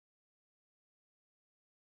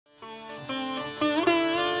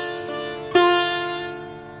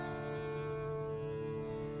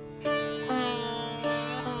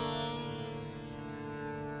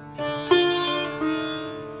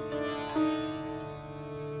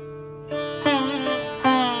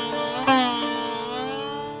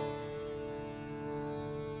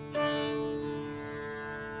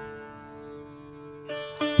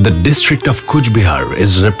The district of Cooch Behar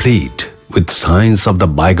is replete with signs of the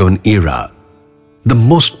bygone era, the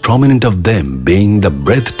most prominent of them being the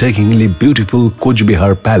breathtakingly beautiful Cooch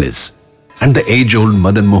Behar Palace and the age-old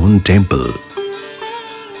Madan Mohan Temple.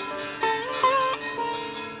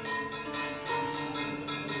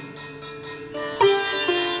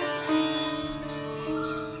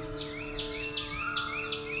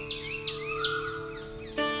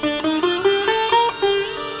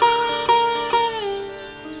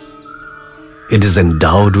 It is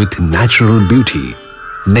endowed with natural beauty,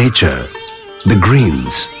 nature, the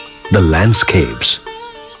greens, the landscapes.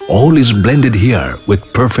 All is blended here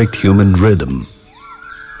with perfect human rhythm.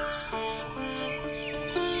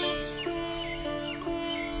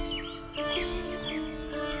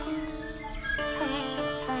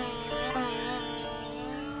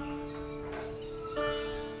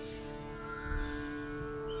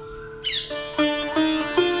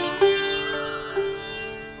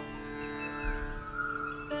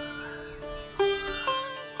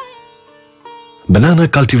 Banana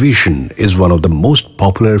cultivation is one of the most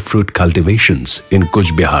popular fruit cultivations in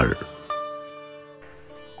Cooch Behar.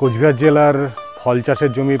 Cooch Behar জেলার ফল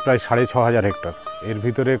চাষের জমি প্রায় 6500 hectare. এর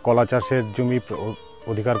ভিতরে কলা চাষের জমি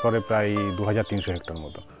অধিকার করে প্রায় 2300 হেক্টর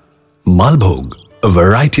মতো। Malbhog, a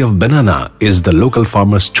variety of banana, is the local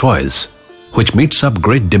farmer's choice, which meets up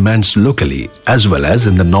great demands locally as well as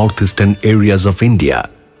in the northeastern areas of India.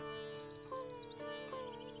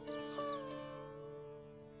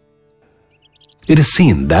 It is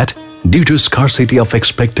seen that, due to scarcity of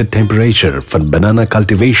expected temperature for banana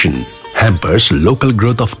cultivation, hampers local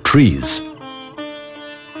growth of trees.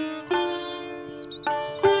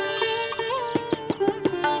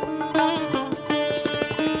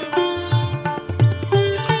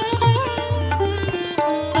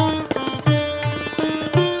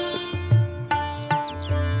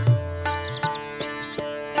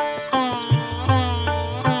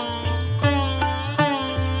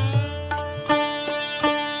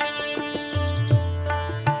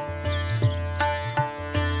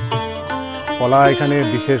 কলা এখানে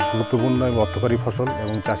বিশেষ গুরুত্বপূর্ণ এবং অর্থকরী ফসল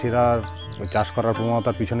এবং চাষিরা চাষ করার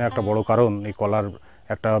প্রবণতার পিছনে একটা বড় কারণ এই কলার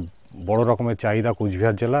একটা বড় রকমের চাহিদা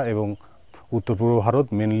কোচবিহার জেলা এবং উত্তর পূর্ব ভারত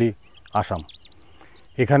মেনলি আসাম।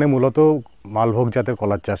 এখানে মূলত মালভোগ জাতের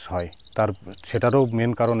কলার চাষ হয়, সেটারও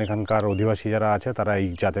মেন কারণ এখানকার অধিবাসী যারা আছে তারা এই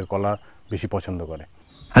জাতের কলা বেশি পছন্দ করে।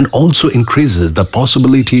 And also increases the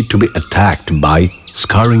possibility to be attacked by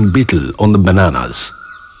scarring beetle on the bananas.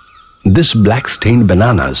 This black-stained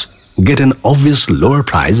bananas get an obvious lower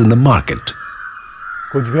price in the market.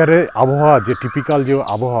 কোচবিহারের আবহাওয়া যে টিপিক্যাল যে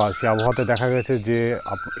আবহাওয়া সেই আবহাওয়াতে দেখা গেছে যে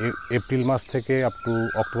এপ্রিল মাস থেকে আপ টু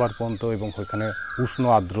অক্টোবর পর্যন্ত এবং ওইখানে উষ্ণ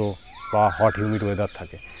আর্দ্র বা হট হিউমিড ওয়েদার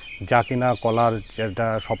থাকে, যা কিনা কলার যেটা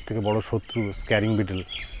সবথেকে বড় শত্রু স্ক্যারিং বিটেল,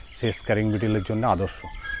 সেই স্ক্যারিং বিটেলের জন্য আদর্শ।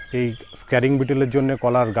 এই স্ক্যারিং বিটেলের জন্য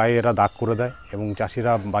কলার গায়ে এরা দাগ করে দেয় এবং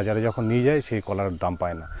চাষিরা বাজারে যখন নিয়ে যায় সেই কলার দাম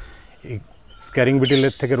পায় না। এই স্ক্যারিং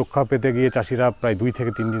বিটেলের থেকে রক্ষা পেতে গিয়ে চাষিরা প্রায় 2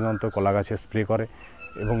 থেকে 3 দিন অন্তর কলা গাছে স্প্রে করে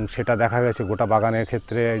এবং সেটা দেখা গেছে গোটা বাগানের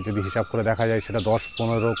ক্ষেত্রে যদি হিসাব করে দেখা যায় সেটা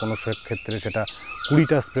 10-15, কোনো ক্ষেত্রে সেটা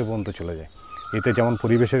 20টা স্প্রে পর্যন্ত চলে যায়। এতে যেমন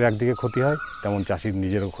পরিবেশের একদিকে ক্ষতি হয় তেমন চাষির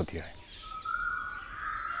নিজেরও ক্ষতি হয়।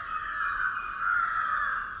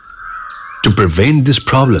 To prevent these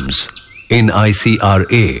problems,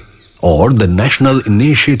 NICRA, or the National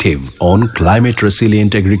Initiative on Climate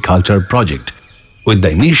Resilient Agriculture Project, with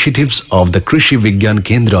the initiatives of the Krishi Vigyan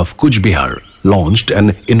Kendra of Cooch Behar, launched an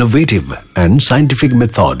innovative and scientific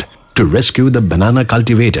method to rescue the banana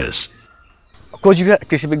cultivators. Cooch Behar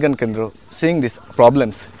Krishi Vigyan Kendra, seeing these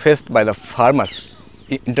problems faced by the farmers,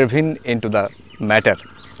 intervened into the matter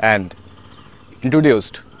and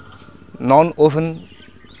introduced non-woven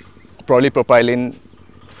polypropylene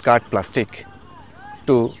skirt plastic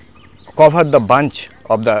to cover the bunch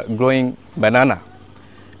of the growing banana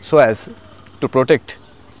so as to protect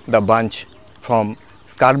the bunch from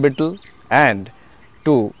scar beetle and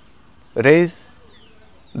to raise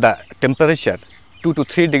the temperature 2 to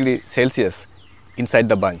 3 degrees Celsius inside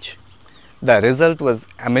the bunch. The result was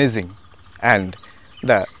amazing and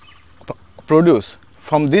the produce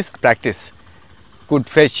from this practice could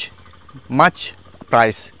fetch much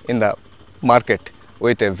price in the market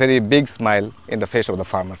with a very big smile in the face of the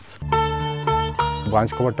farmers. Bunch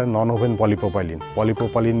কভারটা non woven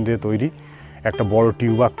polypropylene দিয়ে তৈরি একটা বড়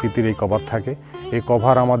tube আকৃতির এই cover থাকে। এই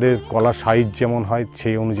cover আমাদের কলার সাইজ যেমন হয়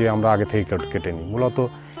সেই অনুযায়ী আমরা আগে থেকে কেটে নিই। মূলত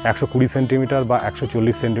 120 সেন্টিমিটার বা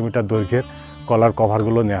 140 সেন্টিমিটার দৈর্ঘ্যের কলার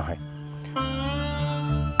কভারগুলো নেওয়া হয়।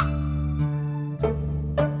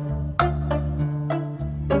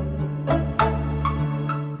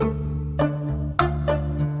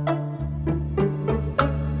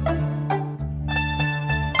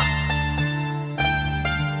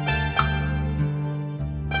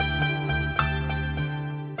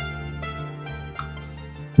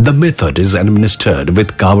 The method is administered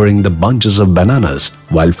with covering the bunches of bananas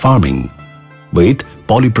while farming with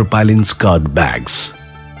polypropylene scud bags.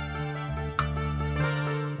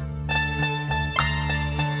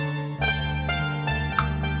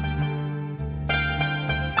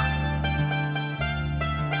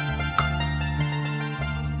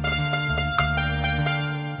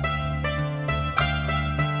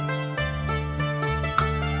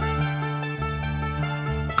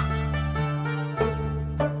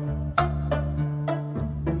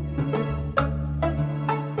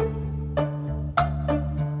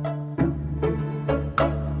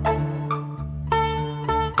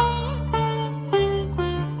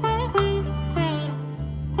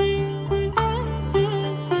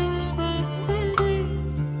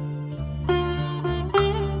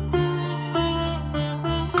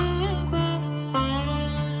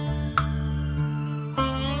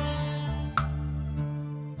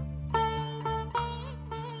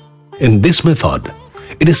 In this method,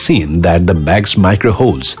 it is seen that the bag's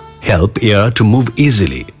microholes help air to move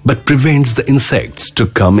easily but prevents the insects to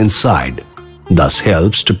come inside, thus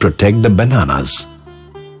helps to protect the bananas.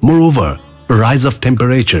 Moreover, a rise of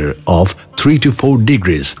temperature of 3 to 4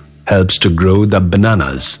 degrees helps to grow the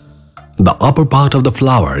bananas. The upper part of the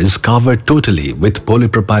flower is covered totally with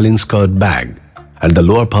polypropylene scud bag and the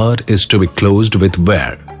lower part is to be closed with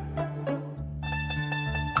wire.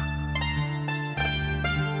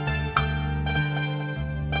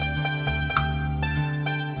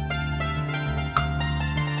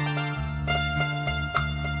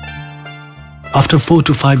 After 4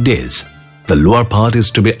 to 5 days, the lower part is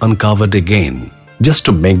to be uncovered again, just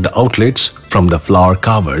to make the outlets from the flower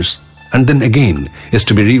covers, and then again is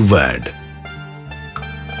to be rewired.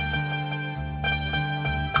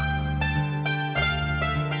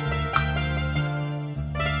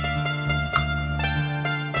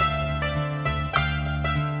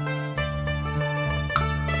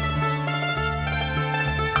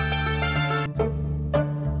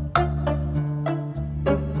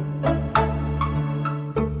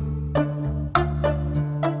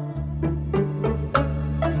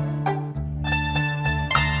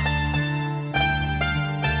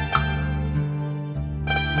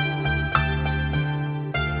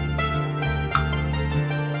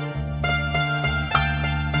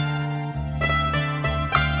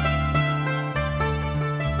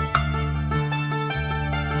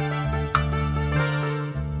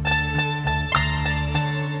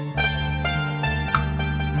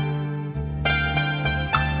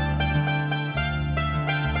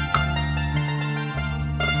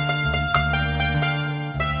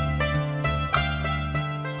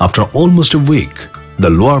 After almost a week, the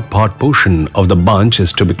lower part portion of the bunch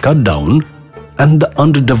is to be cut down and the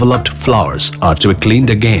underdeveloped flowers are to be cleaned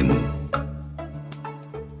again.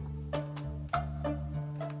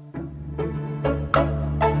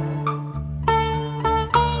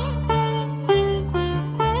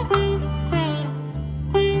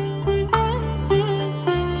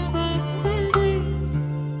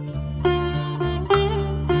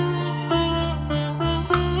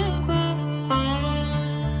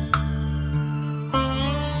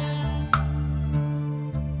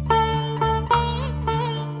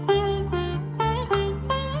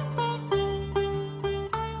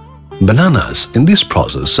 Bananas in this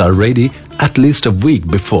process are ready at least a week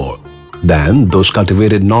before than those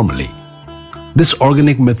cultivated normally. This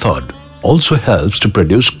organic method also helps to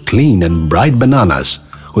produce clean and bright bananas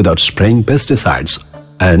without spraying pesticides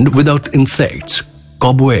and without insects,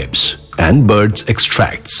 cobwebs and birds'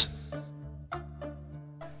 extracts.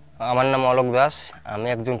 আমার নাম অলোক দাস, আমি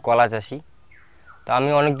একজন কলা চাষী। তো আমি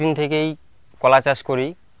অনেক দিন থেকেই কলা চাষ করি।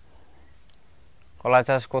 কলা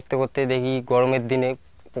চাষ করতে করতে দেখি গরমের দিনে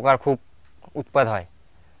পোকার খুব উৎপাত হয়।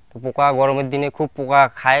 তো পোকা গরমের দিনে খুব পোকা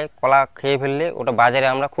খায়, কলা খেয়ে ফেললে ওটা বাজারে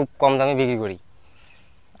আমরা খুব কম দামে বিক্রি করি।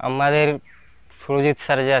 আমাদের সুরজিৎ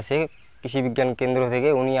স্যার যে আছে কৃষি বিজ্ঞান কেন্দ্র থেকে,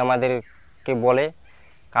 উনি আমাদেরকে বলে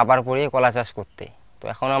কাবার পরিয়ে কলা চাষ করতে। তো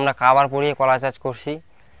এখন আমরা কাবার পরিয়ে কলা চাষ করছি।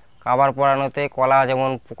 কাবার পরানোতে কলা যেমন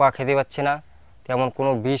পোকা খেতে পাচ্ছে না, তেমন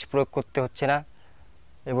কোনো বিষ প্রয়োগ করতে হচ্ছে না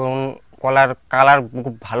এবং কলার কালার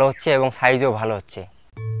খুব ভালো হচ্ছে এবং সাইজও ভালো হচ্ছে।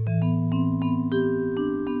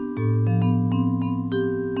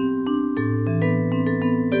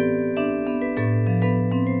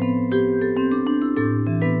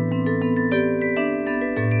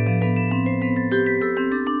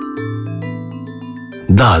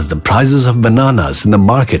 Thus, the prices of bananas in the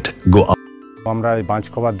market go up. আমরা এই বাঁচ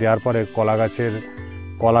কভার দেওয়ার পরে কলা গাছের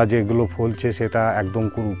কলা যেগুলো ফলছে সেটা একদম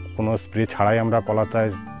কোনো স্প্রে ছাড়াই আমরা কলাটা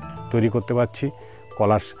তৈরি করতে পারছি।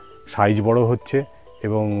 কলার সাইজ বড় হচ্ছে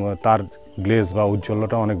এবং তার গ্লেজ বা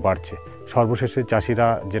উজ্জ্বলতা অনেক বাড়ছে। সর্বশেষে চাষিরা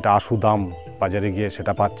যেটা আশু দাম বাজারে গিয়ে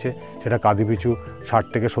সেটা পাচ্ছে, সেটা কাঁদি পিছু 60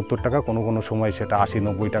 থেকে 70 টাকা, কোনো কোনো সময় সেটা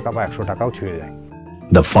 80-90 টাকা বা 100 টাকাও ছুঁয়ে যায়।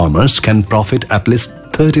 The farmers can profit at least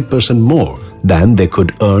 30% more than they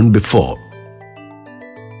could earn before.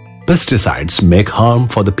 Pesticides make harm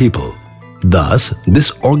for the people. Thus, this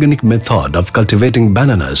organic method of cultivating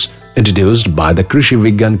bananas introduced by the Krishi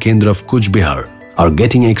Vigyan Kendra of Cooch Behar are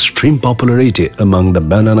getting extreme popularity among the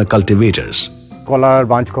banana cultivators. Collar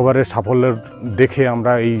bunch কভারের সাফল্য দেখে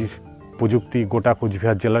আমরা এই প্রযুক্তি গোটা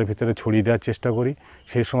কোচবিহার জেলার ভিতরে ছড়িয়ে দেওয়ার চেষ্টা করি।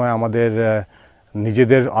 সেই সময় আমাদের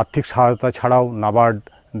নিজেদের আর্থিক সহায়তা ছাড়াও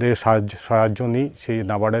নাবার্ডের সাহায্য নিই। সেই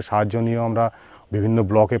নাবার্ডের সাহায্য নিয়েও আমরা বিভিন্ন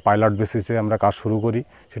ব্লকে পাইলট বেসিসে আমরা কাজ শুরু করি।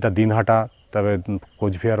 সেটা দিনহাটা, তবে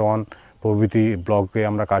কোচবিহার 1 প্রভৃতি ব্লকে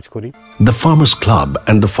আমরা কাজ করি। The Farmers Club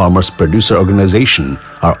and the Farmers Producer Organization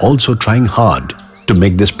are also trying hard to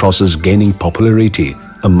make this process gaining popularity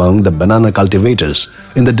among the banana cultivators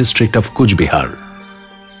in the district of Cooch Behar.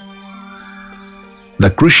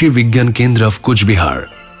 The Krishi Vigyan Kendra of Cooch Behar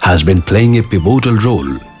has been playing a pivotal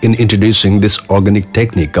role in introducing this organic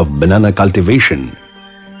technique of banana cultivation,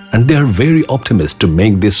 and they are very optimistic to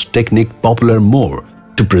make this technique popular more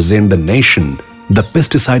to present the nation the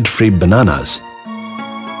pesticide-free bananas